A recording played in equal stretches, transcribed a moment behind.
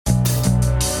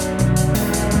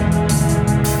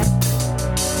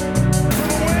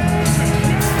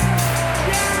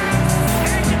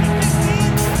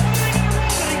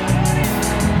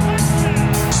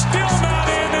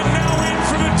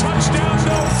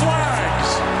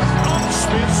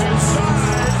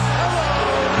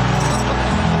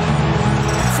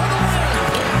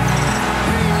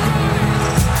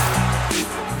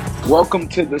Welcome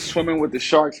to the Swimming with the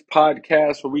Sharks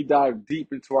podcast, where we dive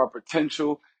deep into our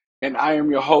potential. And I am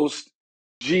your host,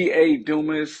 G.A.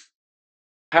 Dumas.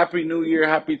 Happy New Year,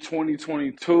 happy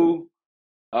 2022.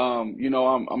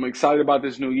 I'm excited about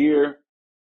this new year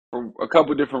for a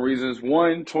couple different reasons.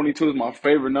 One, 22 is my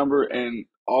favorite number, and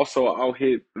also I'll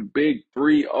hit the big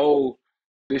 3-0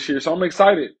 this year. So I'm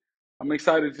excited. I'm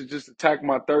excited to just attack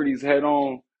my 30s head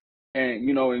on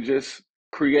and just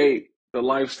create the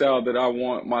lifestyle that I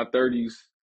want my 30s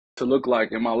to look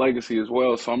like and my legacy as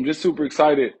well. So I'm just super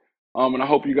excited. And I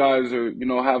hope you guys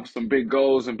have some big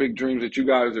goals and big dreams that you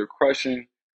guys are crushing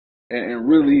and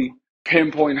really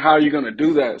pinpoint how you're going to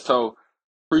do that. So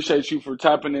appreciate you for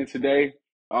tapping in today.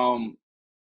 I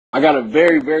got a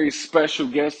very, very special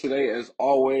guest today, as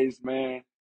always, man.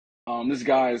 This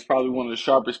guy is probably one of the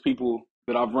sharpest people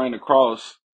that I've ran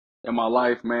across in my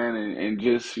life, man. And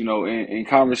just, in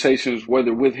conversations,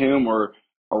 whether with him or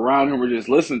around him or just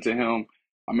listening to him,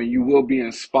 I mean, you will be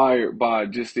inspired by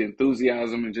just the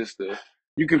enthusiasm and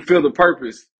you can feel the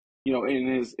purpose,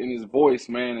 in his voice,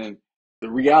 man. And the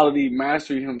reality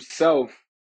mastery himself,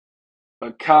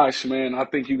 Akash, man, I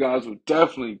think you guys would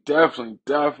definitely,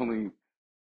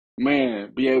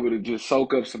 man, be able to just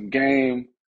soak up some game,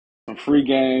 some free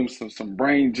games, some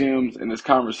brain gems in this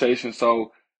conversation.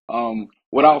 So,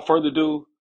 without further ado,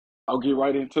 I'll get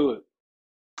right into it.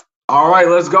 All right,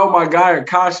 let's go, my guy,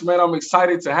 Akash, man. I'm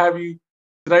excited to have you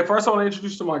today. First, I want to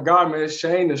introduce you to my guy, man,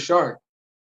 Shane the Shark.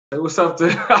 Hey, what's up to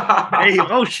Hey,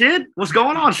 oh shit. What's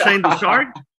going on, Shane the Shark?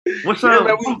 What's up?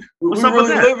 Man, what's we up really with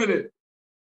that? living it.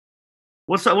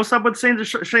 What's up with Shane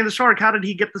the Shark? How did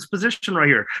he get this position right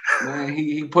here? Man,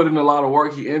 he put in a lot of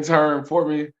work. He interned for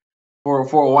me for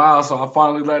a while, so I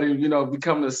finally let him,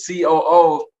 become the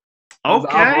COO of the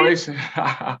operation.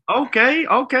 Okay.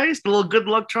 It's the little good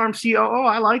luck charm COO.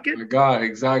 I like it. My God,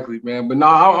 exactly, man. But no,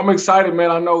 I'm excited, man.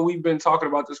 I know we've been talking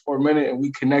about this for a minute, and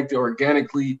we connected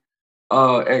organically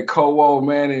at COO,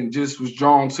 man, and just was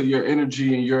drawn to your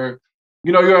energy and your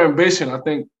ambition. I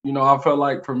think, I felt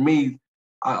like for me,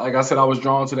 like I said, I was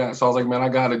drawn to that. So I was like, man, I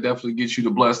got to definitely get you to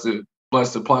bless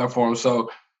the platform. So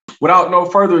without no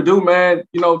further ado, man,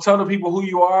 tell the people who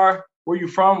you are, where you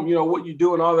from, what you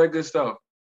do and all that good stuff.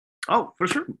 Oh, for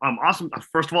sure. Awesome.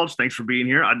 First of all, just thanks for being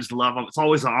here. I just love it. It's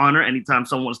always an honor. Anytime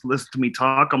someone wants to listen to me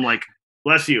talk, I'm like,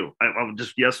 bless you. I'm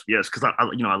just, yes, because I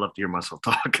love to hear myself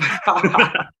talk.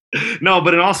 No,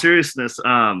 but in all seriousness,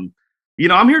 I'm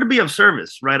here to be of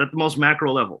service, right? At the most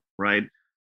macro level, right?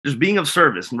 Just being of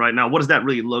service. And right now, what does that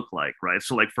really look like, right?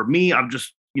 So like for me, I've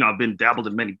just, I've been dabbled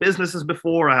in many businesses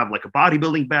before. I have like a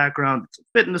bodybuilding background,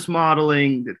 fitness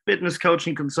modeling, did fitness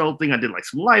coaching consulting. I did like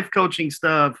some life coaching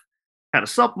stuff, had a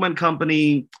supplement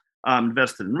company,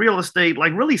 invested in real estate,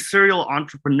 like really serial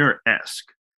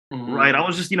entrepreneur-esque, right? I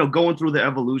was just, going through the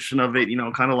evolution of it,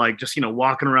 kind of like just,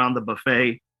 walking around the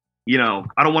buffet. I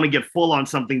don't want to get full on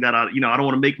something that I don't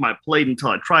want to make my plate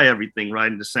until I try everything,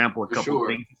 right? And just sample a couple of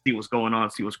things, see what's going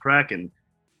on, see what's cracking.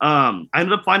 I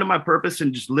ended up finding my purpose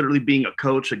in just literally being a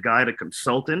coach, a guide, a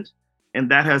consultant.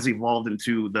 And that has evolved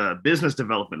into the business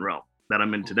development realm that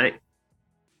I'm in today.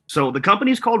 So the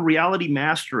company is called Reality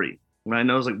Mastery. And I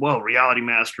know it's like, well, Reality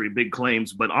Mastery, big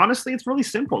claims, but honestly, it's really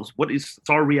simple. It's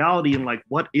our reality and like,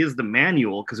 what is the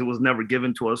manual? Because it was never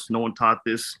given to us. No one taught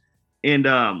this. And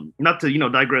not to,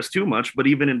 digress too much, but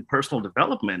even in personal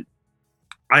development,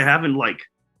 I haven't like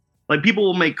people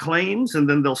will make claims and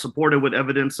then they'll support it with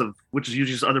evidence of, which is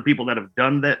usually just other people that have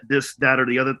done that, or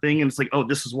the other thing. And it's like, oh,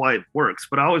 this is why it works.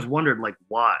 But I always wondered like,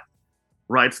 why?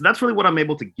 Right. So that's really what I'm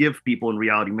able to give people in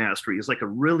Reality Mastery is like a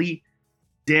really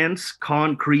dense,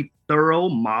 concrete, thorough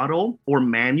model or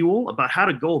manual about how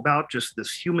to go about just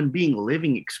this human being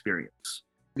living experience.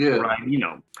 Yeah. Right.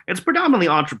 It's predominantly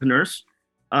entrepreneurs.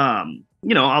 It's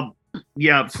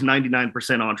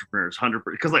 99% entrepreneurs, 100%.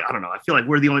 Because like, I don't know, I feel like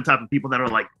we're the only type of people that are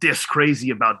like this crazy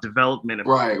about development.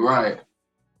 Right.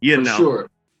 Sure.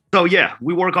 So yeah,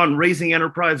 we work on raising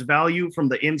enterprise value from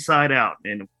the inside out.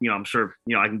 And, I'm sure,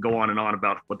 I can go on and on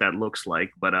about what that looks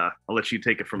like, but I'll let you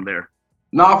take it from there.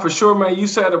 No, for sure, man. You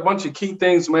said a bunch of key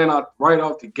things, man, right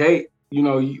off the gate,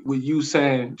 with you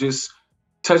saying just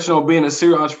touching on being a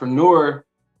serial entrepreneur.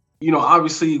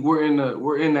 Obviously we're in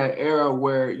that era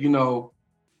where,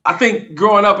 I think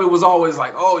growing up, it was always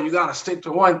like, oh, you got to stick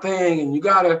to one thing and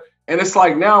it's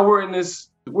like now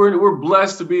we're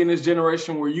blessed to be in this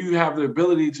generation where you have the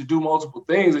ability to do multiple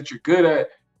things that you're good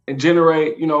at and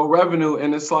generate, revenue.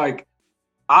 And it's like,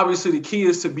 obviously the key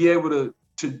is to be able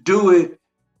to do it,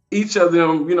 each of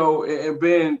them, and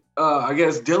being, I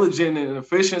guess, diligent and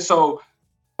efficient. So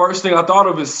first thing I thought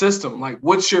of is system. Like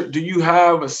do you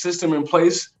have a system in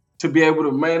place to be able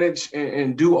to manage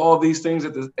and do all these things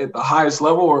at the highest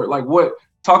level? Or like what?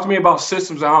 Talk to me about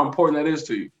systems and how important that is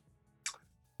to you.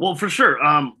 Well, for sure.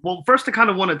 Well, first, I kind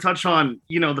of want to touch on,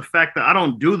 the fact that I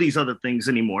don't do these other things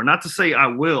anymore. Not to say I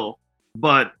will,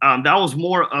 but that was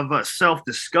more of a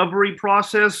self-discovery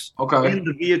process in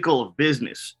the vehicle of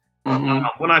business.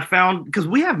 When I found, because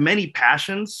we have many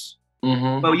passions,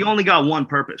 but you only got one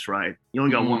purpose, right? You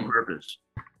only got one purpose.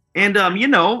 And,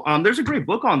 there's a great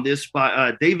book on this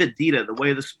by David Deida, The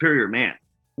Way of the Superior Man.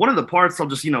 One of the parts, I'll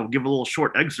just, give a little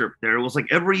short excerpt there. It was like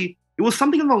it was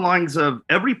something in the lines of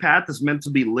every path is meant to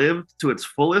be lived to its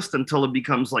fullest until it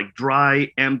becomes like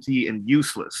dry, empty, and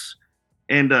useless.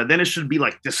 And then it should be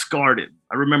like discarded.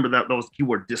 I remember that was the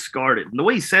keyword, discarded. And the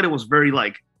way he said it was very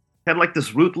had like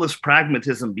this ruthless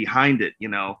pragmatism behind it,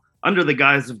 under the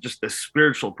guise of just the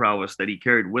spiritual prowess that he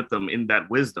carried with him in that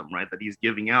wisdom, right, that he's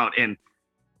giving out. And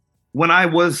when I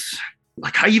was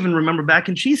I even remember back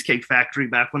in Cheesecake Factory,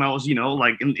 back when I was,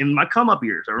 in my come up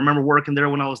years, I remember working there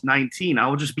when I was 19. I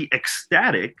would just be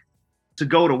ecstatic to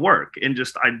go to work. And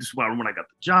when I got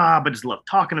the job, I just love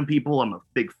talking to people. I'm a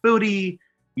big foodie.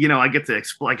 I get to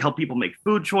help people make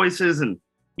food choices. And,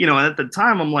 at the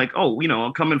time I'm like,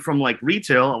 I'm coming from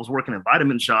retail. I was working at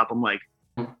Vitamin Shop. I'm like,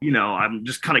 I'm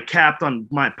just kind of capped on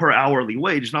my per hourly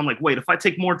wage. And I'm like, wait, if I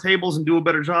take more tables and do a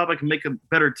better job, I can make a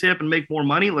better tip and make more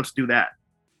money. Let's do that.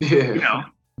 Yeah.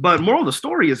 But moral of the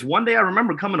story is one day I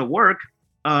remember coming to work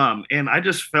and I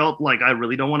just felt like I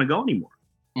really don't want to go anymore.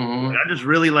 I just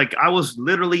really I was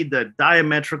literally the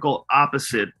diametrical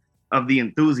opposite of the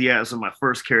enthusiasm I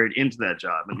first carried into that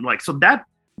job. And so that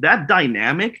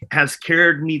dynamic has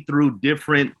carried me through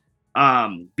different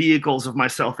vehicles of my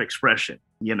self-expression,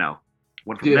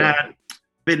 Went from that,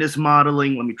 fitness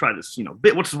modeling. Let me try this,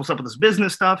 what's up with this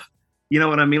business stuff? You know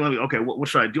what I mean? Okay, what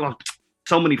should I do?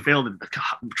 So many failed.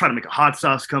 Try to make a hot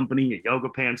sauce company, a yoga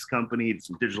pants company,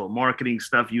 some digital marketing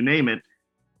stuff, you name it.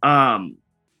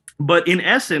 But in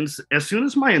essence, as soon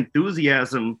as my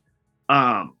enthusiasm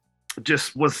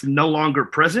just was no longer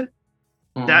present,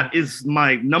 that is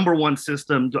my number one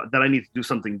system that I need to do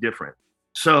something different.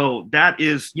 So that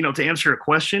is, to answer your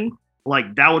question,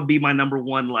 that would be my number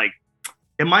one,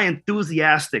 am I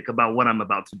enthusiastic about what I'm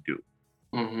about to do?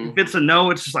 If it's a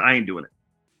no, it's just I ain't doing it.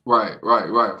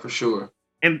 Right, for sure.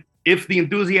 And if the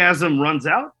enthusiasm runs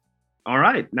out, all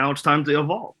right, now it's time to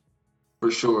evolve. For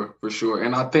sure.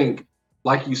 And I think,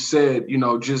 like you said,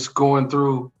 just going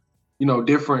through,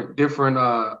 different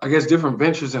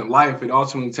ventures in life, it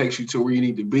ultimately takes you to where you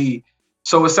need to be.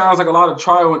 So it sounds like a lot of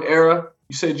trial and error.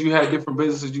 You said you had different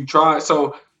businesses you tried.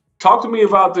 So talk to me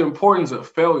about the importance of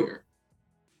failure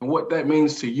and what that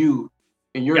means to you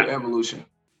in your evolution.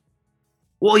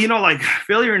 Well,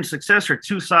 failure and success are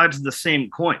two sides of the same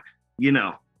coin,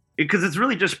 because it's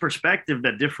really just perspective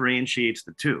that differentiates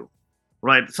the two,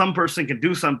 right? Some person can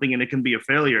do something and it can be a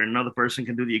failure, and another person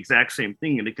can do the exact same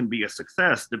thing and it can be a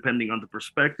success, depending on the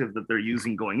perspective that they're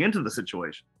using going into the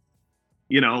situation.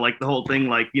 The whole thing,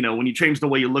 when you change the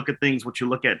way you look at things, what you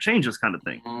look at changes kind of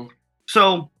thing.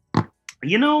 So,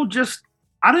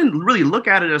 I didn't really look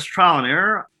at it as trial and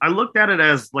error. I looked at it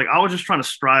as I was just trying to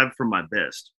strive for my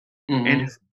best. And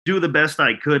just do the best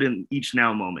I could in each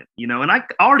now moment, and I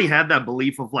already had that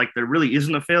belief of there really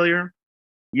isn't a failure.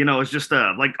 It's just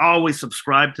I always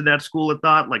subscribed to that school of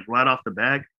thought, right off the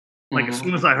bat. As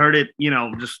soon as I heard it,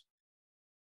 just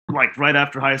right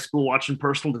after high school, watching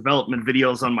personal development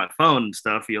videos on my phone and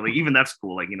stuff, even that's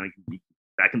cool.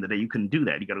 Back in the day, you couldn't do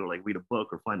that. You got to go read a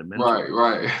book or find a mentor.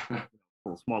 Right.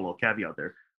 Small little caveat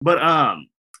there. But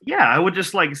I would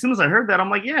just as soon as I heard that, I'm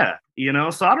like,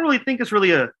 so I don't really think it's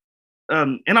really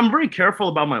and I'm very careful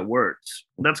about my words.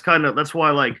 That's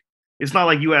why it's not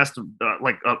like you asked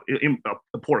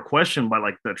a poor question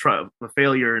by the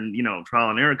failure and trial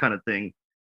and error kind of thing,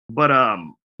 but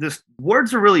this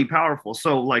words are really powerful.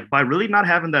 So by really not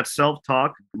having that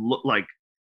self-talk, when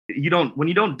you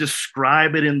don't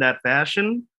describe it in that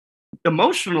fashion,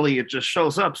 emotionally it just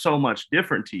shows up so much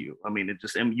different to you. I mean,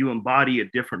 you embody a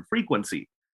different frequency.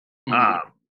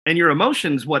 And your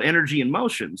emotions, energy and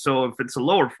motion. So if it's a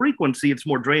lower frequency, it's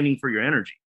more draining for your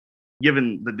energy,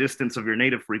 given the distance of your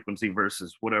native frequency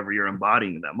versus whatever you're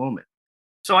embodying in that moment.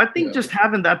 So I think just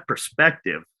having that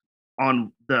perspective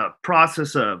on the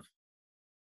process of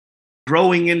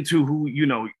growing into who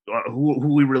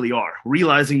we really are,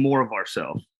 realizing more of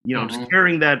ourselves, just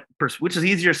carrying that, which is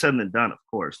easier said than done, of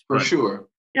course. For sure.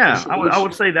 Yeah, for sure. I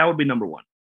would say that would be number one.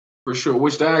 For sure,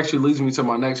 which that actually leads me to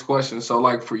my next question.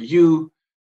 So for you,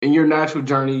 in your natural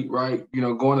journey, right,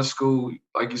 going to school,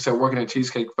 like you said, working at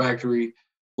Cheesecake Factory,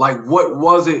 what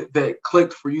was it that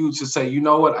clicked for you to say, you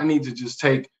know what, I need to just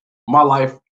take my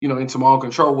life into my own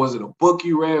control? Was it a book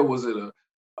you read? Was it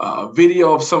a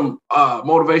video of some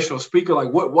motivational speaker?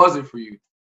 Like, what was it for you?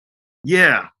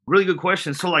 Yeah, really good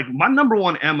question. So like my number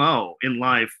one MO in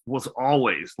life was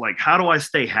always like, how do I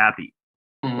stay happy?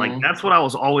 Like that's what I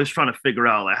was always trying to figure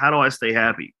out. Like, how do I stay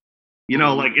happy?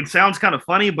 Like it sounds kind of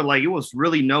funny, but like it was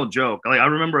really no joke. Like I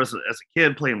remember as a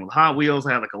kid playing with Hot Wheels.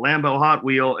 I had like a Lambo Hot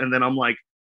Wheel, and then I'm like,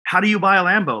 how do you buy a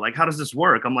Lambo? Like, how does this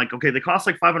work? I'm like, okay, they cost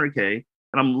like $500K.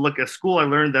 And I'm like at school, I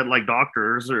learned that like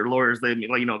doctors or lawyers, they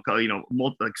like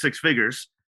like 6 figures.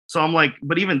 So I'm like,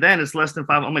 but even then, it's less than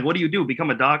 5. I'm like, what do you do? Become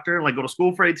a doctor? Like, go to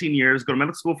school for 18 years, go to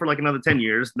medical school for like another 10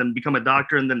 years, then become a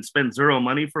doctor, and then spend zero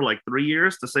money for like 3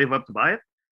 years to save up to buy it.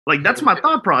 Like, that's my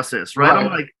thought process, right? I'm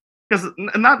like, because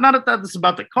not that that's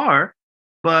about the car,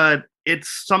 but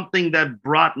it's something that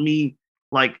brought me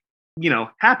like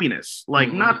happiness.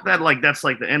 Like, not that like that's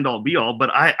like the end all be all, but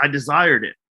I desired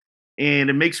it. And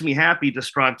it makes me happy to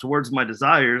strive towards my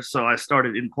desires. So I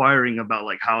started inquiring about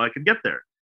like how I could get there.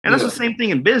 And that's the same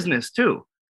thing in business too.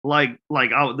 The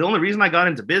only reason I got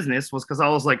into business was because I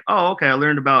was like, oh, okay, I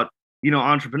learned about,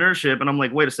 entrepreneurship. And I'm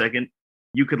like, wait a second,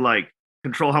 you could like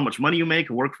control how much money you make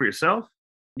and work for yourself.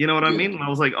 You know what I mean? And I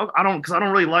was like, oh, I don't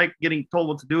really like getting told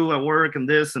what to do at work and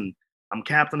this, and I'm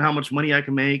capped on how much money I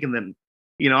can make. And then,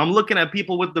 I'm looking at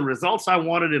people with the results I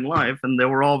wanted in life, and they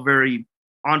were all very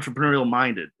entrepreneurial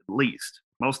minded, at least.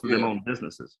 Most of them own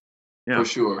businesses. Yeah.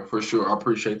 For sure. I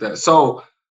appreciate that. So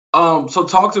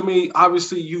talk to me.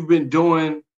 Obviously, you've been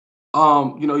doing,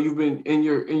 you've been in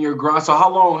your grind. So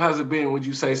how long has it been, would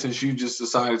you say, since you just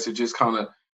decided to just kind of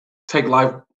take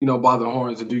life, by the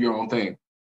horns and do your own thing?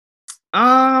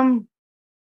 I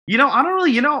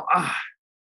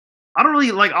don't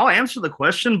really like, I'll answer the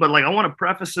question, but like, I want to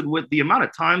preface it with the amount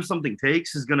of time something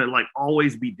takes is going to like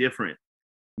always be different,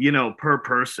 per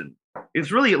person.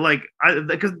 It's really like,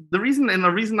 because the reason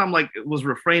I'm like, was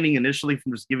refraining initially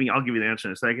from just I'll give you the answer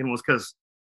in a second, was because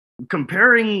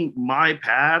comparing my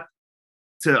path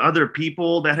to other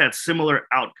people that had similar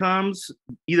outcomes,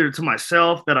 either to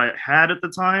myself that I had at the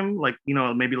time, like,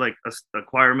 maybe like a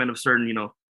acquirement of certain,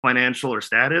 financial or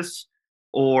status,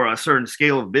 or a certain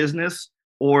scale of business,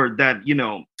 or that,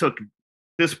 took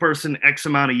this person X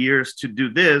amount of years to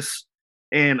do this.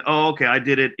 And okay, I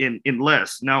did it in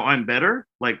less. Now I'm better.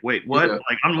 Like, wait, what? Yeah.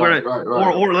 Like I'm right.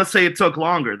 Or let's say it took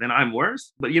longer, then I'm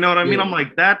worse. But you know what I mean? I'm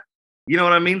like that. You know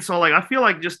what I mean? So like, I feel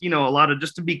like just a lot of,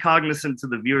 just to be cognizant to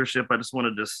the viewership. I just want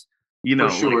to just say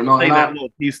that little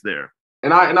piece there.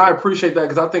 And I appreciate that,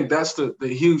 because I think that's the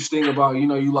huge thing about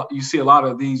you see a lot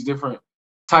of these different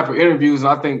type of interviews, and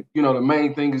I think the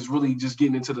main thing is really just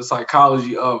getting into the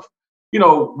psychology of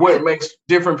what makes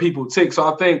different people tick.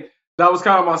 So I think that was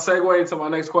kind of my segue into my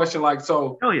next question. Like,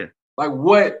 so, hell yeah. Like,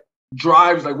 what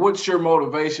drives? Like, what's your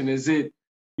motivation? Is it,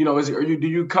 do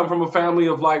you come from a family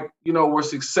of like, where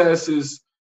success is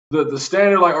the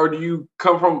standard? Like, or do you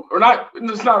come from, or not?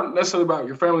 It's not necessarily about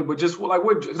your family, but just like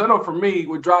what? Because I know for me,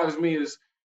 what drives me is,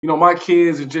 my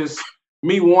kids, and just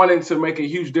me wanting to make a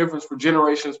huge difference for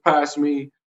generations past me,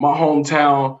 my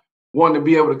hometown, wanting to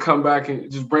be able to come back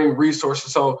and just bring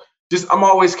resources. So I'm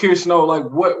always curious to know like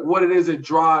what it is that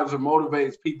drives or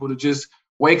motivates people to just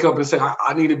wake up and say,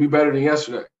 I need to be better than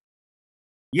yesterday.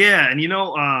 Yeah. And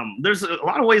there's a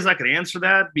lot of ways I could answer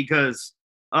that, because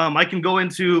I can go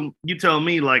into, you tell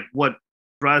me like what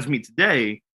drives me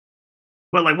today,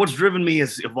 but like what's driven me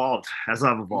has evolved as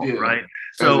I've evolved, right?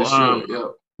 So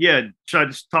should I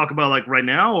just talk about like right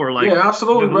now, or like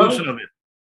absolutely, the evolution of it?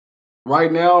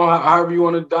 Right now, however you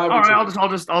want to dive into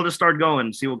it. I'll just start going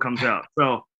and see what comes out.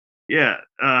 So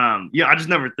I just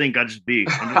never think, I just be.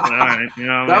 I'm just like, all right,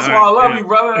 That's why I love you,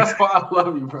 brother. That's why I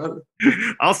love you, brother.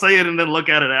 I'll say it and then look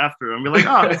at it after and be like,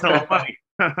 oh, it's hella funny.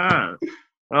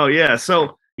 Oh yeah.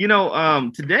 So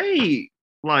today,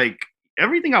 like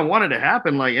everything I wanted to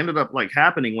happen, like ended up like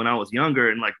happening when I was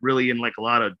younger, and like really in like a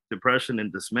lot of depression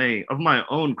and dismay of my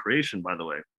own creation, by the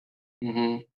way.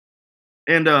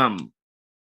 And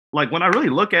like when I really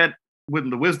look at with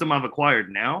the wisdom I've acquired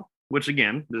now, which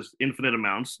again, there's infinite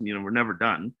amounts, we're never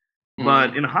done.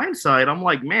 But in hindsight, I'm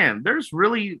like, man, there's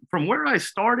really, from where I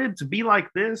started to be like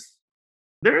this,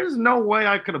 there is no way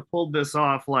I could have pulled this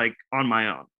off like on my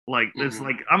own. Like this,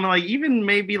 like, I'm like, even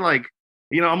maybe like,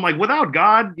 I'm like, without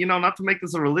God, not to make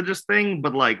this a religious thing,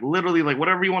 but like literally like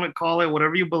whatever you want to call it,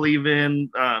 whatever you believe in,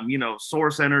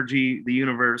 source energy, the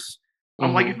universe.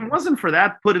 I'm like, if it wasn't for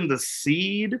that put in the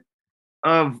seed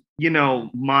of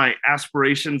my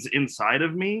aspirations inside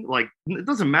of me, like it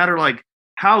doesn't matter like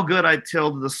how good I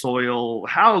tilled the soil,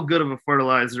 how good of a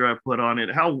fertilizer I put on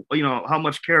it, how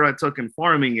much care I took in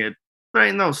farming it, there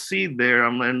ain't no seed there.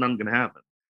 I'm like, nothing gonna happen.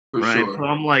 For right sure. So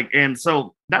I'm like, and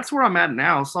so that's where I'm at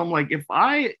now. So I'm like, if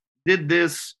I did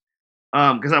this,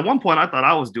 because at one point I thought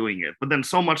I was doing it, but then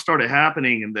so much started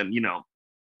happening, and then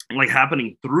like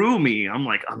happening through me, I'm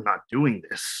like, I'm not doing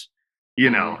this,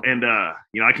 and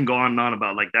I can go on and on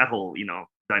about like that whole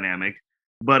dynamic.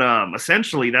 But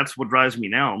essentially, that's what drives me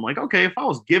now. I'm like, okay, if I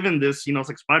was given this, it's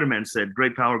like Spider-Man said,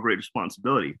 great power, great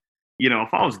responsibility.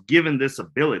 If I was given this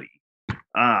ability,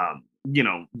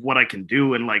 what I can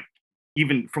do, and like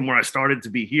even from where I started to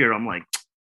be here, I'm like,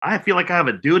 I feel like I have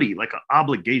a duty, like an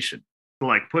obligation to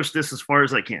like push this as far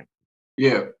as I can.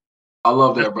 Yeah, I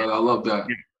love that, brother. I love that.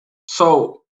 Yeah.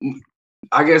 So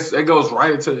I guess it goes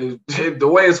right into the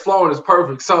way it's flowing is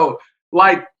perfect. So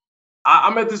like,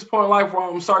 I'm at this point in life where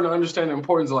I'm starting to understand the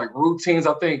importance of like routines.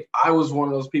 I think I was one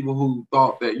of those people who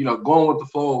thought that, going with the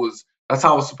flow that's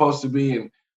how it's supposed to be.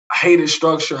 And I hated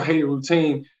structure. I hated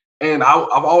routine. And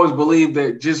I've always believed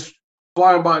that just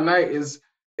flying by night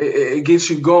it gets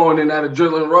you going, and that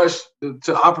adrenaline rush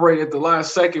to operate at the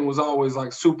last second was always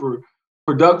like super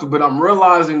productive. But I'm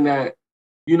realizing that,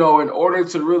 in order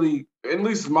to really, at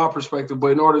least my perspective, but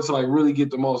in order to like really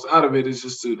get the most out of it is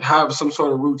just to have some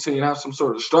sort of routine, have some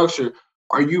sort of structure.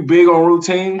 Are you big on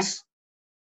routines?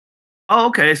 Oh,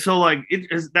 okay. So like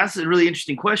that's a really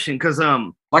interesting question because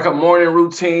like a morning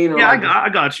routine. Or yeah, like I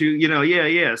got you.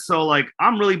 Yeah. So like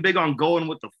I'm really big on going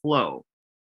with the flow,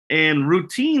 and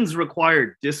routines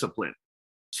require discipline.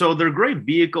 So they're great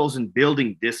vehicles in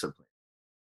building discipline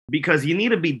because you need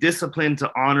to be disciplined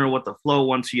to honor what the flow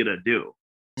wants you to do.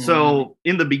 So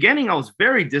in the beginning, I was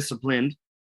very disciplined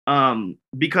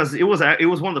because it was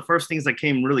one of the first things that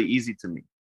came really easy to me.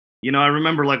 I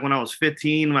remember like when I was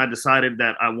 15, I decided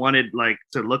that I wanted like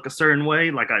to look a certain way.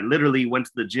 Like I literally went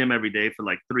to the gym every day for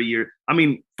like 3 years. I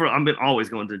mean, I've been always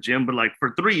going to the gym, but like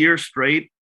for 3 years straight,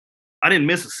 I didn't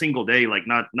miss a single day. Like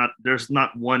there's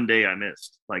not one day I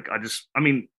missed. Like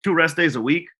 2 rest days a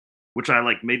week, which I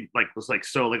like made like was like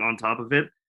so like on top of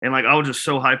it. And like I was just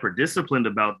so hyper disciplined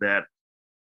about that.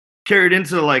 Carried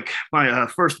into like my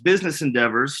first business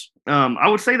endeavors. I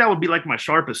would say that would be like my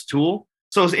sharpest tool.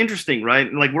 So it's interesting,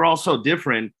 right? Like we're all so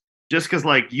different. Just because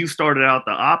like you started out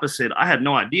the opposite, I had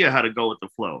no idea how to go with the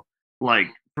flow. Like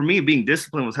for me, being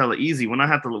disciplined was hella easy. When I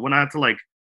had to like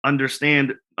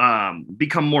understand,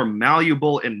 become more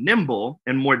malleable and nimble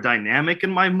and more dynamic in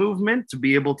my movement to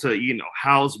be able to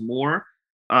house more,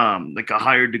 like a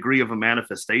higher degree of a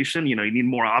manifestation. You need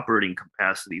more operating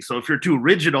capacity. So if you're too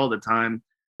rigid all the time,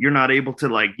 you're not able to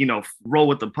like, roll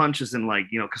with the punches and like,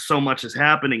 because so much is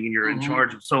happening and you're in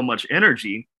charge of so much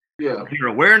energy. Yeah. Your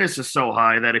awareness is so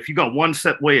high that if you got one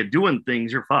set way of doing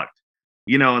things, you're fucked.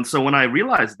 And so when I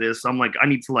realized this, I'm like, I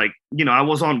need to like, I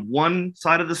was on one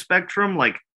side of the spectrum,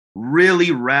 like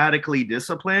really radically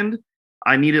disciplined.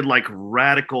 I needed like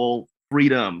radical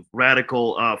freedom,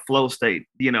 radical flow state,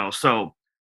 So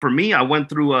for me, I went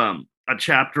through a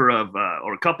chapter of,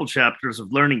 or a couple chapters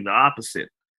of learning the opposite.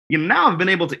 Now I've been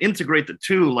able to integrate the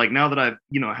two. Like now that I've,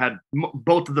 had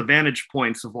both of the vantage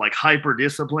points of like hyper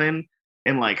discipline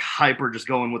and like hyper just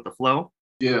going with the flow.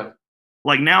 Yeah.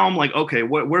 Like now I'm like, okay,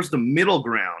 where's the middle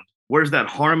ground? Where's that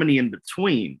harmony in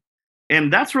between?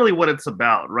 And that's really what it's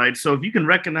about, right? So if you can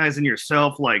recognize in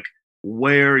yourself, like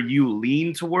where you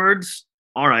lean towards,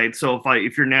 all right. So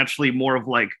if you're naturally more of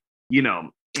like,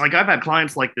 like I've had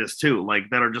clients like this too, like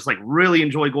that are just like really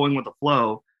enjoy going with the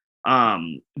flow.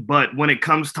 But when it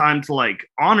comes time to like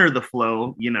honor the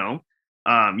flow,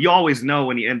 you always know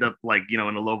when you end up like, in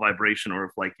a low vibration, or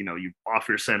if like, you off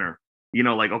your center,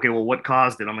 like, okay, well, what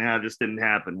caused it? It just didn't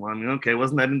happen. Well, okay,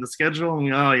 wasn't that in the schedule?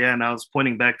 Oh yeah. Now it's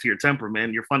pointing back to your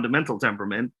temperament, your fundamental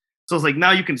temperament. So it's like,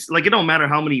 now you can like, it don't matter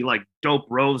how many like dope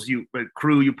rows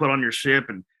crew you put on your ship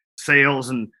and sails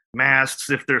and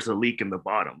masts, if there's a leak in the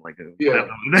bottom, like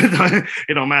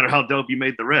it don't matter how dope you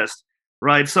made the rest.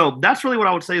 Right. So that's really what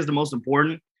I would say is the most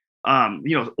important.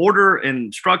 Order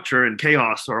and structure and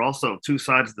chaos are also two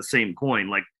sides of the same coin.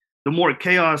 Like the more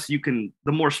chaos the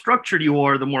more structured you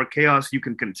are, the more chaos you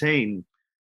can contain.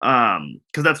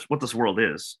 Because that's what this world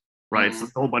is. Right. It's a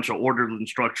whole bunch of order and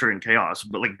structure and chaos,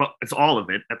 but it's all of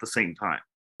it at the same time.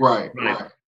 Right.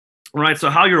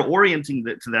 So how you're orienting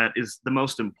to that is the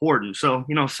most important. So,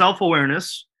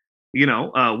 self-awareness,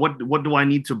 what do I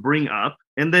need to bring up?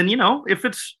 And then,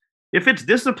 if it's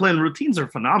discipline, routines are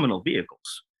phenomenal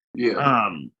vehicles. Yeah.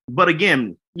 But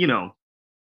again,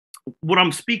 what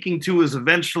I'm speaking to is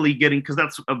eventually getting, because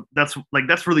that's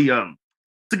really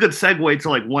it's a good segue to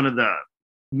like one of the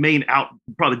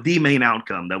probably the main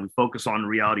outcome that we focus on in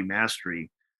Reality Mastery.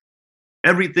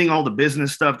 Everything, all the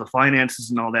business stuff, the finances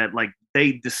and all that, like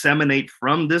they disseminate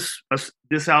from this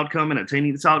outcome and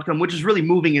attaining this outcome, which is really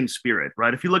moving in spirit,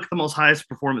 right? If you look at the most highest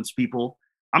performance people,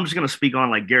 I'm just gonna speak on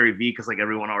like Gary Vee because like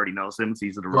everyone already knows him. It's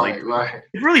easy to relate. Right.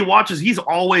 It really watches. He's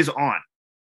always on.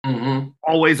 Mm-hmm.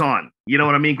 Always on. You know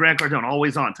what I mean? Grant Cardone,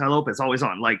 always on. Tai Lopez, always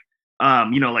on. Like,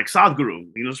 like Sadhguru,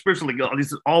 spiritually,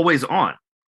 this is always on.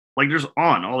 Like, there's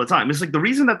on all the time. It's like the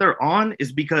reason that they're on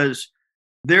is because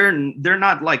they're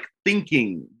not like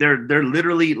thinking. They're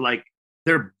literally like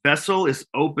their vessel is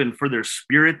open for their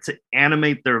spirit to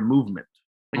animate their movement.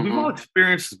 Like we've all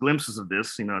experienced glimpses of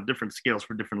this, different scales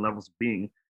for different levels of being.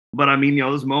 But I mean,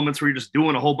 those moments where you're just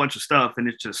doing a whole bunch of stuff and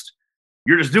it's just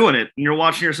you're just doing it and you're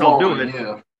watching yourself do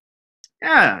it.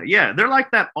 Yeah, they're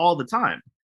like that all the time,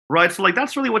 right? So like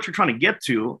that's really what you're trying to get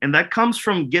to, and that comes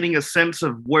from getting a sense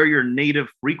of where your native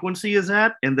frequency is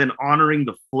at, and then honoring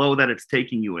the flow that it's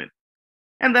taking you in.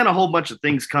 And then a whole bunch of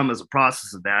things come as a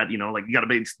process of that, like you got to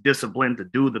be disciplined to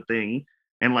do the thing,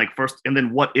 and like first, and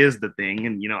then what is the thing,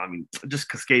 and it just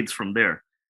cascades from there.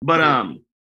 But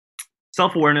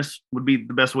self-awareness would be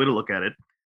the best way to look at it,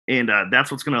 and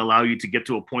that's what's going to allow you to get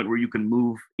to a point where you can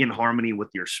move in harmony with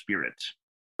your spirit.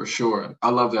 For sure. I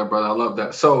love that, brother. I love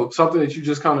that. So something that you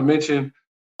just kind of mentioned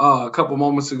a couple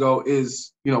moments ago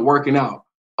is, working out.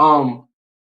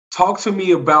 Talk to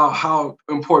me about how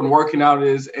important working out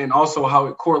is and also how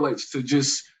it correlates to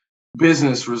just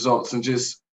business results and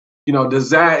just, is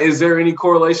there any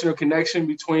correlation or connection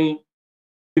between,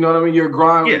 your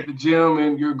grind at the gym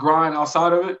and your grind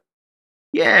outside of it?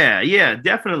 Yeah,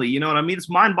 definitely. You know what I mean? It's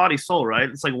mind, body, soul, right?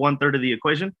 It's like 1/3 of the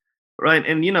equation. Right.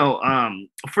 And,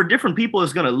 for different people,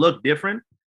 it's going to look different.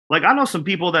 Like I know some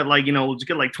people that like, just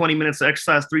get like 20 minutes of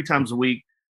exercise 3 times a week,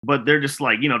 but they're just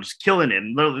like, just killing it.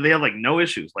 And they have like no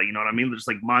issues. Like, you know what I mean? They're just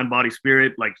like mind, body,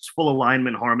 spirit, like just full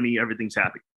alignment, harmony, everything's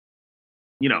happy,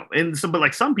 and so, but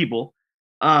like some people,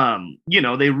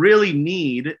 they really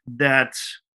need that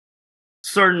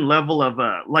certain level of,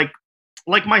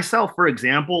 like myself, for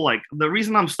example, like the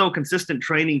reason I'm so consistent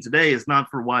training today is not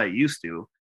for why I used to.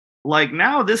 Like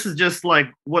now, this is just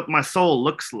like what my soul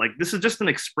looks like. This is just an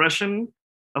expression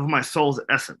of my soul's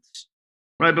essence,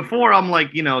 right? Before I'm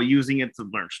like, using it to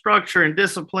learn structure and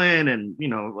discipline and,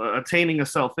 attaining a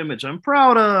self-image I'm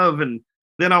proud of. And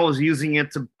then I was using it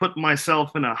to put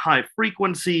myself in a high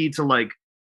frequency to like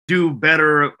do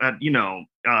better at,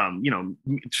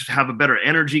 just have a better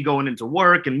energy going into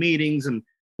work and meetings and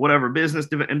whatever business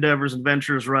endeavors and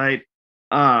ventures, right?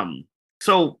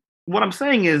 So what I'm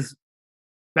saying is,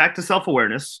 back to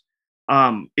self-awareness.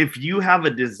 If you have a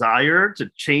desire to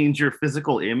change your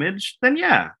physical image, then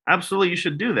yeah, absolutely you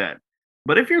should do that.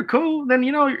 But if you're cool, then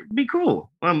be cool.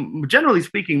 Generally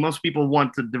speaking, most people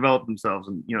want to develop themselves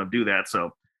and do that.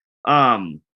 So I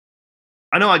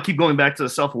know I keep going back to the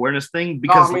self-awareness thing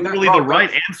because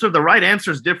the right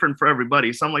answer is different for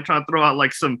everybody. So I'm like trying to throw out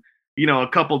like some, a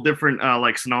couple different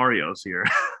like scenarios here.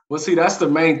 Well, see, that's the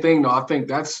main thing though. I think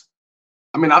that's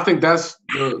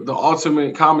the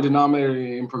ultimate common denominator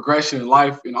in progression in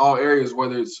life in all areas,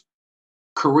 whether it's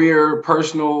career,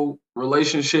 personal,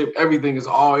 relationship, everything it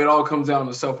all comes down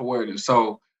to self-awareness.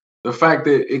 So the fact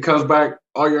that it comes back,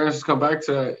 all your answers come back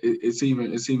to that, it's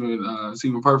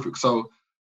even perfect. So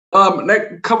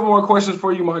next couple more questions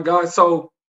for you, my guy.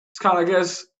 So it's kind of, I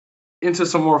guess, into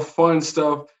some more fun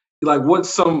stuff. Like what's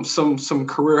some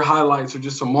career highlights or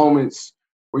just some moments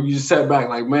where you just sat back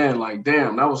like, man, like,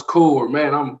 damn, that was cool, or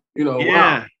man, I'm,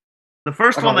 wow. The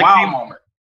first like one that wow came, moment.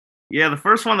 Yeah, the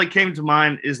first one that came to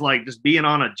mind is like just being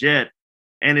on a jet,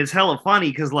 and it's hella funny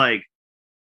because like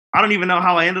I don't even know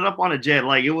how I ended up on a jet.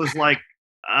 Like it was like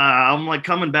I'm like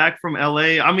coming back from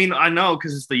LA. I mean, I know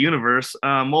because it's the universe.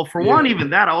 Well, for one,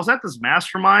 even that, I was at this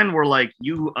mastermind where like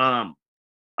you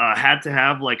had to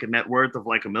have like a net worth of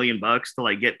like $1 million to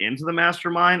like get into the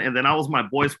mastermind. And then I was my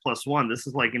boys plus one. This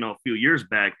is like, a few years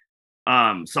back.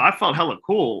 So I felt hella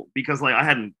cool because like I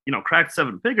hadn't, cracked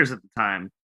 7 figures at the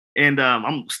time. And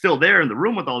I'm still there in the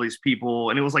room with all these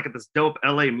people. And it was like at this dope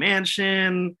LA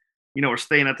mansion, we're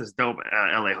staying at this dope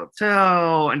LA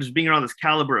hotel and just being around this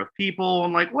caliber of people.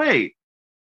 I'm like, wait,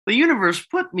 the universe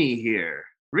put me here.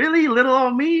 Really, little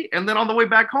old me? And then on the way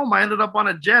back home, I ended up on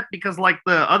a jet because like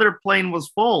the other plane was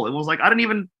full. It was like I didn't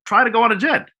even try to go on a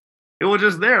jet. It was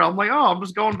just there. I'm like, oh, I'm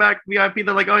just going back VIP.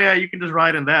 They're like, oh yeah, you can just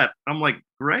ride in that. I'm like,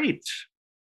 great,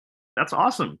 that's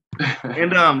awesome.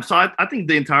 And so I think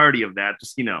the entirety of that,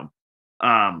 just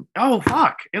oh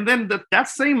fuck. And then that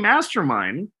same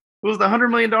mastermind was the $100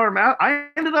 million I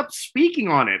ended up speaking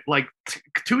on it like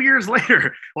 2 years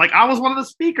later. Like I was one of the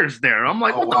speakers there. I'm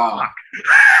like, what the fuck?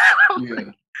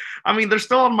 Yeah. I mean, they're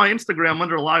still on my Instagram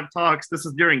under live talks. This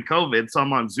is during COVID, so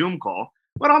I'm on Zoom call.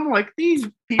 But I'm like, these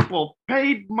people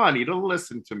paid money to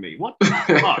listen to me. What the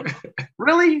fuck?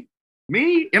 Really?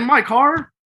 Me in my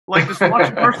car? Like just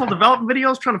watching personal development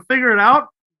videos, trying to figure it out?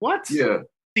 What? Yeah,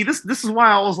 See, this is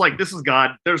why I was like, this is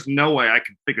God. There's no way I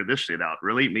can figure this shit out.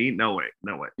 Really? Me? No way.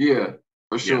 No way. yeah,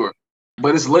 for Yeah. sure.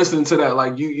 But it's listening to that,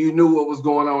 like you knew what was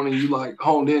going on and you like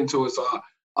honed into it. So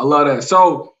I love that.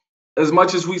 So as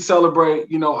much as we celebrate,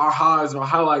 our highs and our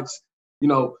highlights,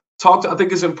 I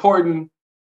think it's important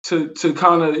to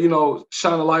kind of,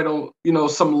 shine a light on,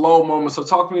 some low moments. So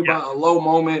talk to me about a low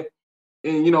moment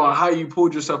and, how you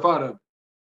pulled yourself out of it.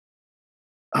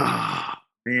 Oh,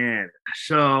 man.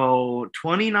 So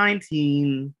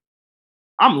 2019,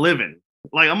 I'm living.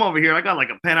 Like, I'm over here. I got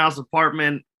like a penthouse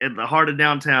apartment at the heart of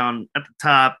downtown at the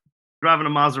top, driving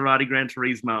a Maserati Gran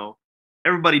Turismo.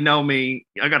 Everybody know me.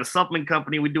 I got a supplement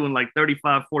company. We're doing like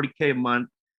 35, 40K a month.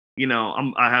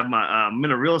 I'm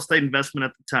in a real estate investment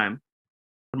at the time.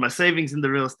 Put my savings in the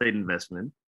real estate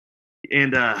investment.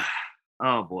 And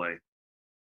oh boy.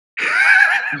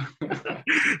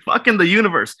 Fucking the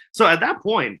universe. So at that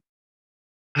point,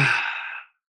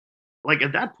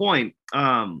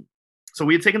 so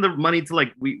we had taken the money to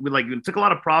like we took a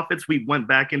lot of profits. We went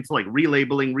back into like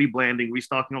relabeling, rebranding,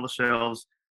 restocking all the shelves.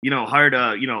 Hired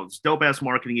a dope ass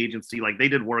marketing agency. Like they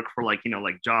did work for like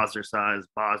Jazzercise,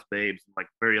 Boss Babes, like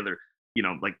very other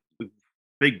like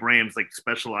big brands like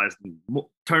specialized in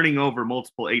turning over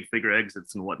multiple 8-figure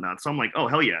exits and whatnot. So I'm like, oh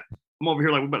hell yeah, I'm over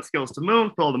here like we're about to scale this to the moon,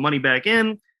 put all the money back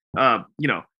in.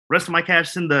 Rest of my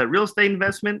cash in the real estate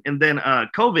investment, and then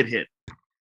COVID hit.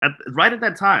 Right at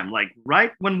that time, like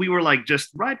right when we were like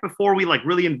just right before we like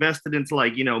really invested into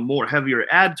like more heavier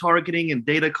ad targeting and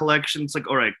data collection. It's like,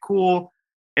 all right, cool.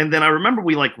 And then I remember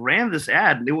we like ran this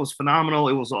ad and it was phenomenal.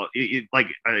 It was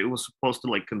it was supposed to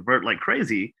like convert like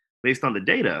crazy based on the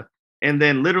data. And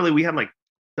then literally we had like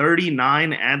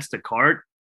 39 ads to cart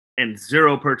and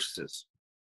 0 purchases,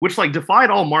 which like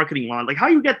defied all marketing law. Like how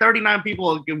you get 39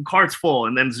 people in carts full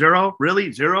and then 0,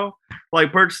 really 0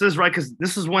 like purchases, right? Because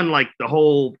this is when like the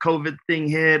whole COVID thing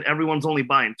hit. Everyone's only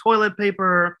buying toilet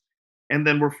paper, and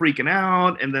then we're freaking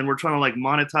out, and then we're trying to like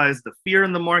monetize the fear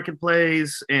in the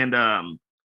marketplace. And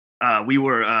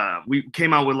we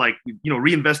came out with like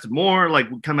reinvested more.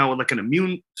 Like we come out with like an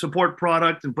immune support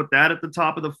product and put that at the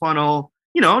top of the funnel.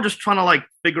 Just trying to like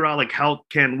figure out like how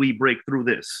can we break through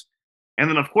this. And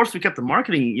then, of course, we kept the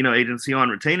marketing, agency on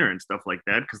retainer and stuff like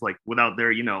that, because like without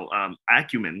their,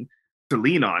 acumen to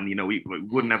lean on, we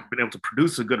wouldn't have been able to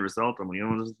produce a good result. I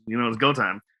mean, it's go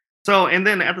time. So, and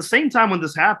then at the same time when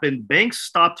this happened, banks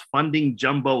stopped funding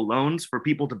jumbo loans for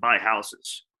people to buy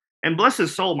houses. And bless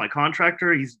his soul, my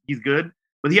contractor, he's good,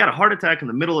 but he had a heart attack in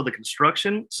the middle of the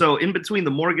construction. So in between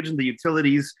the mortgage and the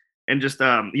utilities and just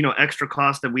extra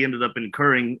costs that we ended up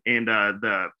incurring and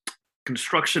the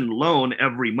construction loan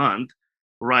every month.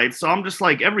 Right. So I'm just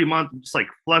like every month, I'm just like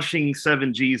flushing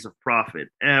 7 G's of profit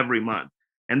every month.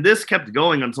 And this kept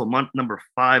going until month number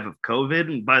 5 of COVID.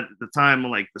 And by the time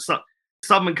like the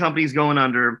supplement company's going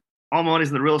under, all my money's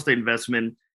in the real estate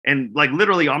investment. And like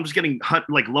literally, I'm just getting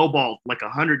like lowball like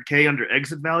 100K under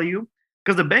exit value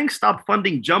because the bank stopped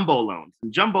funding jumbo loans.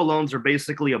 And jumbo loans are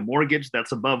basically a mortgage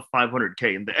that's above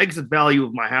 500K. And the exit value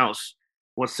of my house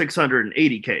was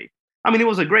 680K. I mean, it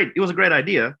was a great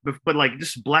idea, but like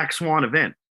just black swan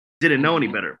event. Didn't know any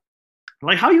better.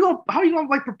 Like how you gonna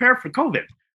like prepare for COVID?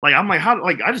 Like I'm like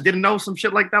I just didn't know some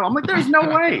shit like that. I'm like, there's no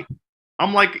way.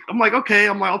 I'm like, okay,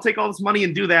 I'll take all this money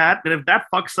and do that. And if that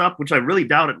fucks up, which I really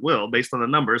doubt it will, based on the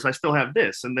numbers, I still have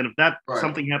this. And then if that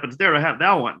something happens there, I have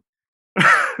that one.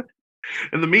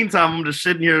 In the meantime, I'm just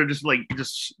sitting here, just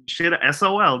shit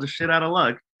SOL, just shit out of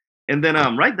luck. And then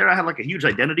right there, I had like a huge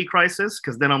identity crisis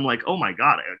because then I'm like, oh my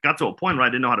God, I got to a point where I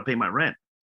didn't know how to pay my rent.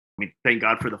 I mean, thank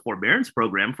God for the forbearance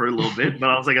program for a little bit, but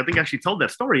I was like, I think I actually told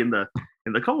that story in the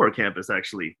co-work campus.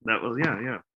 Actually, that was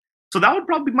yeah. So that would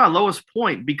probably be my lowest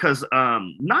point because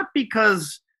not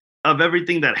because of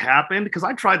everything that happened, because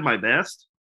I tried my best,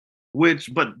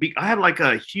 I had like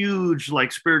a huge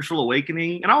like spiritual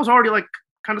awakening, and I was already like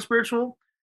kind of spiritual.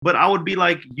 But I would be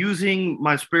like using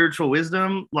my spiritual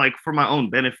wisdom like for my own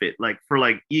benefit, like for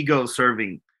like ego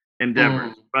serving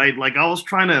endeavors, right? Like I was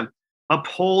trying to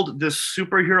uphold this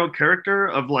superhero character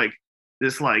of like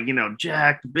this like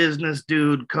jacked business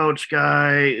dude, coach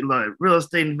guy, like real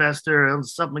estate investor, owns a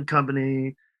supplement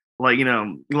company, like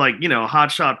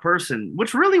hotshot person,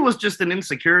 which really was just an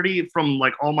insecurity from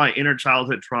like all my inner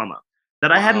childhood trauma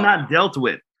that I had not dealt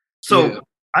with. So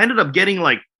I ended up getting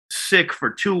like sick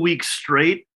for 2 weeks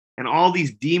straight. And all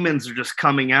these demons are just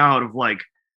coming out of like,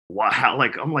 wow,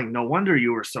 like I'm like, no wonder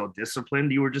you were so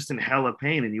disciplined. You were just in hella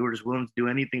pain and you were just willing to do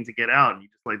anything to get out. And you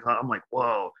just like, I'm like,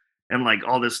 whoa. And like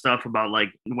all this stuff about like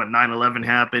when 9/11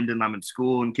 happened and I'm in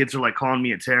school and kids are like calling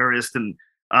me a terrorist and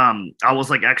I was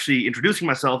like actually introducing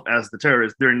myself as the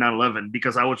terrorist during 9/11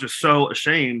 because I was just so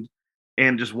ashamed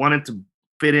and just wanted to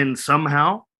fit in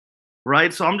somehow,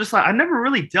 right? So I'm just like, I never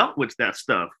really dealt with that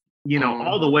stuff,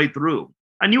 all the way through.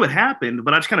 I knew it happened,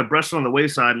 but I just kind of brushed it on the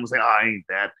wayside and was like, oh, I ain't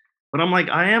that. But I'm like,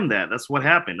 I am that. That's what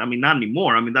happened. I mean, not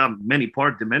anymore. I mean, there are many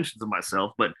part dimensions of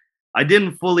myself, but I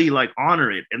didn't fully like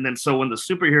honor it. And then so when the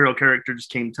superhero character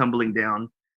just came tumbling down,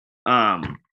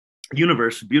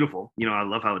 universe, beautiful. I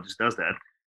love how it just does that.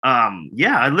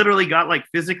 Yeah, I literally got like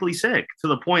physically sick to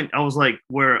the point I was like,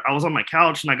 where I was on my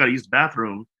couch and I got to use the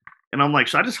bathroom. And I'm like,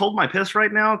 should I just hold my piss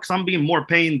right now? Because I'm being more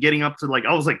pain getting up to like,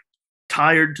 I was like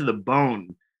tired to the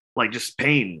bone, like just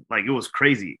pain. Like it was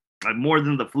crazy, like more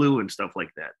than the flu and stuff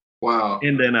like that. Wow.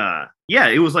 And then, yeah,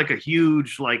 it was like a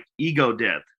huge like ego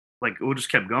death. Like it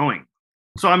just kept going.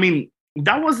 So, I mean,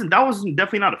 that wasn't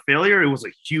definitely not a failure. It was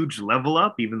a huge level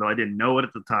up, even though I didn't know it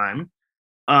at the time.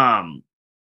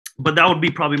 But that would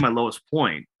be probably my lowest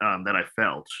point that I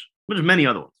felt. There's many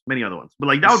other ones, but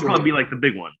like that would probably be like the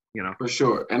big one, For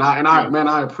sure. And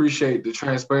I appreciate the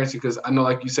transparency because I know,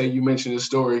 like you say, you mentioned this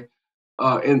story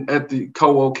at the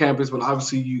CoWo campus, but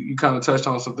obviously you kind of touched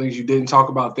on some things you didn't talk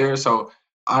about there. So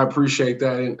I appreciate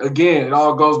that. And again, it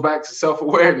all goes back to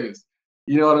self-awareness.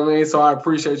 You know what I mean? So I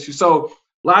appreciate you. So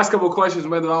last couple of questions,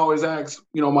 man, that I always ask,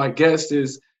 my guest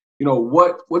is,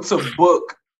 what's a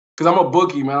book? Because I'm a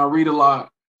bookie, man. I read a lot.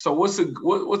 So what's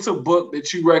a book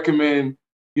that you recommend,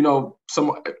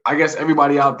 I guess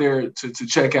everybody out there to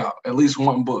check out, at least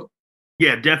one book?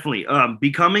 Yeah, definitely.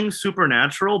 Becoming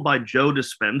Supernatural by Joe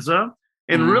Dispenza,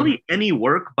 and really any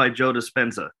work by Joe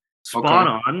Dispenza.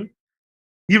 Spot on.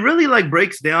 He really like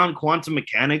breaks down quantum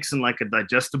mechanics in like a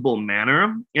digestible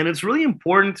manner. And it's really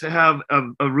important to have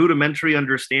a rudimentary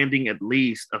understanding, at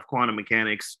least, of quantum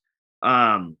mechanics.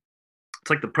 It's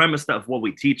like the premise of what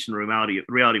we teach in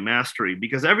reality mastery,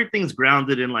 because everything's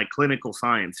grounded in like clinical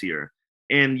science here.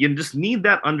 And you just need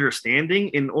that understanding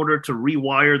in order to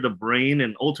rewire the brain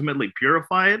and ultimately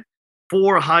purify it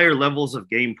for higher levels of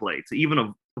gameplay, to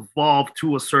even evolve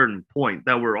to a certain point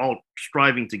that we're all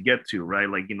striving to get to, right?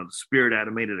 Like, the spirit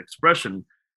animated expression.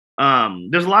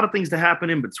 There's a lot of things to happen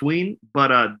in between, but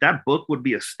that book would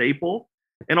be a staple.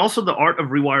 And also The Art of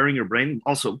Rewiring Your Brain,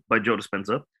 also by Joe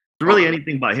Dispenza. It's really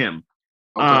anything by him.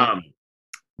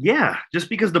 Yeah, just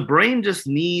because the brain just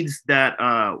needs that.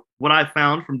 What I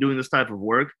found from doing this type of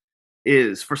work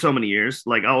is, for so many years,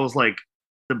 like I was like,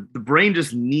 the brain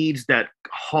just needs that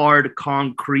hard,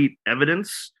 concrete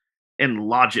evidence and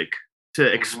logic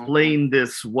to explain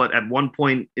this, what at one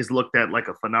point is looked at like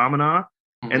a phenomena,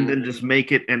 and then just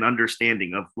make it an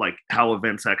understanding of like how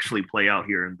events actually play out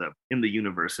here in the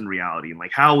universe, in reality, and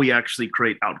like how we actually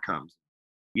create outcomes.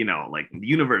 Like the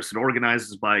universe, it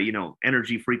organizes by,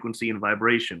 energy, frequency, and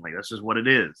vibration. Like that's just what it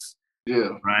is.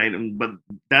 Yeah. Right. But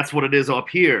that's what it is up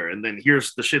here. And then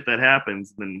here's the shit that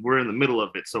happens. And then we're in the middle of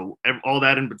it. So all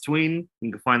that in between,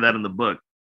 you can find that in the book.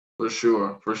 For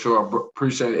sure.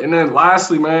 Appreciate it. And then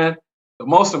lastly, man, the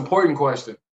most important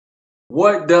question: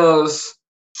 what does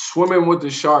swimming with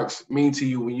the sharks mean to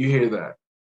you when you hear that?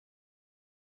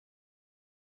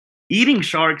 Eating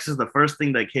sharks is the first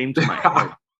thing that came to my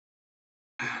head.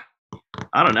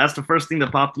 I don't know. That's the first thing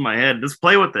that popped in my head. Just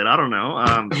play with it. I don't know.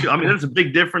 I mean, there's a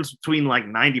big difference between like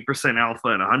 90% alpha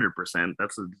and 100%.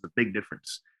 That's a big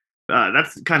difference.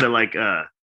 That's kind of like,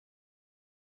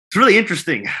 it's really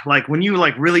interesting. Like when you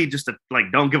like really just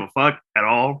like don't give a fuck at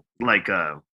all. Like,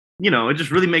 it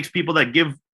just really makes people that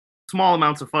give small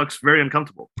amounts of fucks very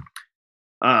uncomfortable.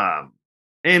 And,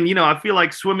 I feel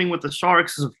like swimming with the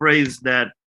sharks is a phrase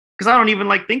that, because I don't even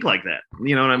like think like that.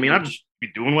 You know what I mean? I just be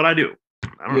doing what I do.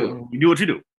 I don't know. You do what you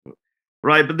do.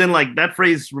 Right. But then like that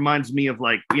phrase reminds me of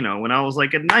like, when I was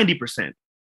like at 90%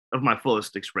 of my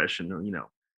fullest expression,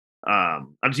 I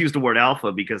just use the word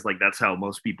alpha because like that's how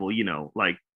most people,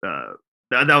 like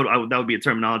that would be a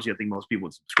terminology I think most people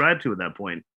would subscribe to at that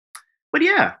point. But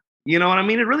yeah, you know what I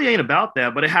mean? It really ain't about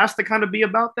that, but it has to kind of be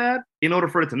about that in order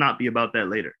for it to not be about that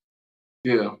later.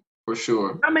 Yeah, for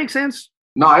sure. That makes sense.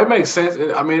 No, it makes sense.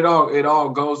 It all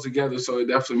goes together, so it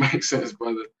definitely makes sense,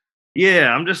 brother.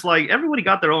 Yeah, I'm just like, everybody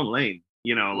got their own lane,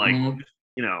 but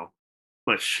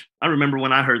I remember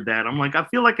when I heard that, I'm like, I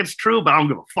feel like it's true, but I don't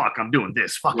give a fuck. I'm doing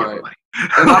this. Fuck everybody.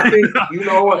 And I think,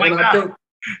 I think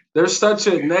there's such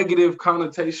a negative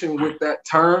connotation with that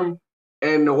term.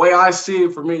 And the way I see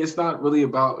it, for me, it's not really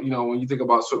about, when you think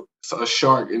about a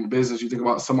shark in business, you think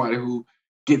about somebody who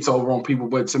gets over on people.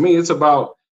 But to me, it's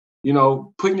about,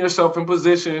 putting yourself in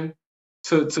position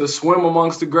to swim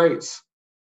amongst the greats.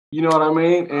 You know what I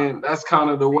mean? And that's kind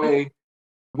of the way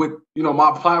with,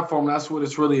 my platform, that's what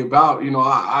it's really about.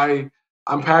 I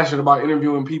I'm passionate about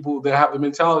interviewing people that have the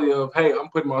mentality of, hey, I'm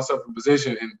putting myself in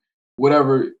position in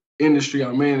whatever industry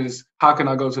I'm in is how can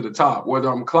I go to the top, whether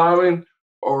I'm climbing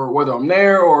or whether I'm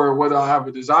there or whether I have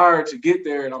a desire to get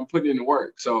there and I'm putting in the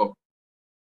work. So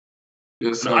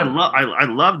yes, I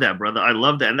love that, brother. I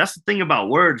love that. And that's the thing about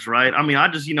words, right? I mean, I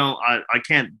just, I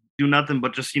can't do nothing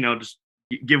but just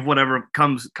give whatever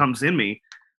comes in me.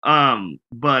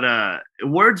 But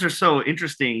words are so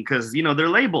interesting because, they're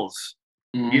labels.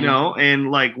 mm-hmm.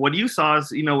 And like what you saw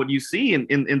is, what you see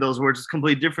in those words is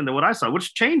completely different than what I saw,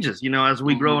 which changes, as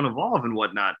we grow and evolve and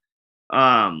whatnot.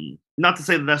 Not to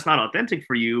say that that's not authentic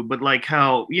for you, but like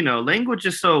how, language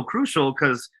is so crucial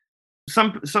because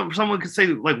someone could say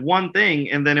like one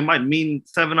thing and then it might mean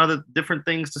 7 other different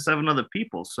things to 7 other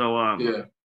people. So, I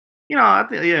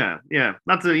think, yeah.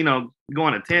 Not to, go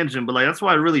on a tangent, but like, that's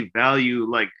why I really value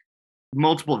like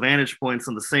multiple vantage points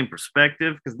on the same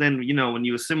perspective. Cause then, when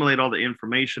you assimilate all the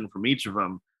information from each of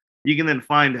them, you can then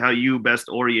find how you best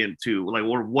orient to like,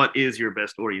 or what is your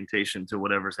best orientation to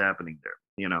whatever's happening there,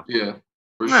 Yeah,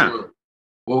 for sure.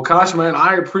 Well, Kosh, man,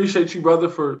 I appreciate you, brother,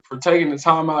 for taking the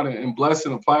time out and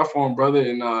blessing the platform, brother.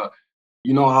 And, I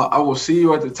will see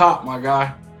you at the top, my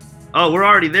guy. Oh, we're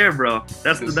already there, bro.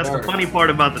 That's the funny part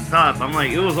about the top. I'm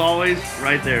like, it was always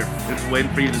right there. Just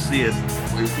waiting for you to see it.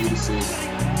 Waiting for you to see it.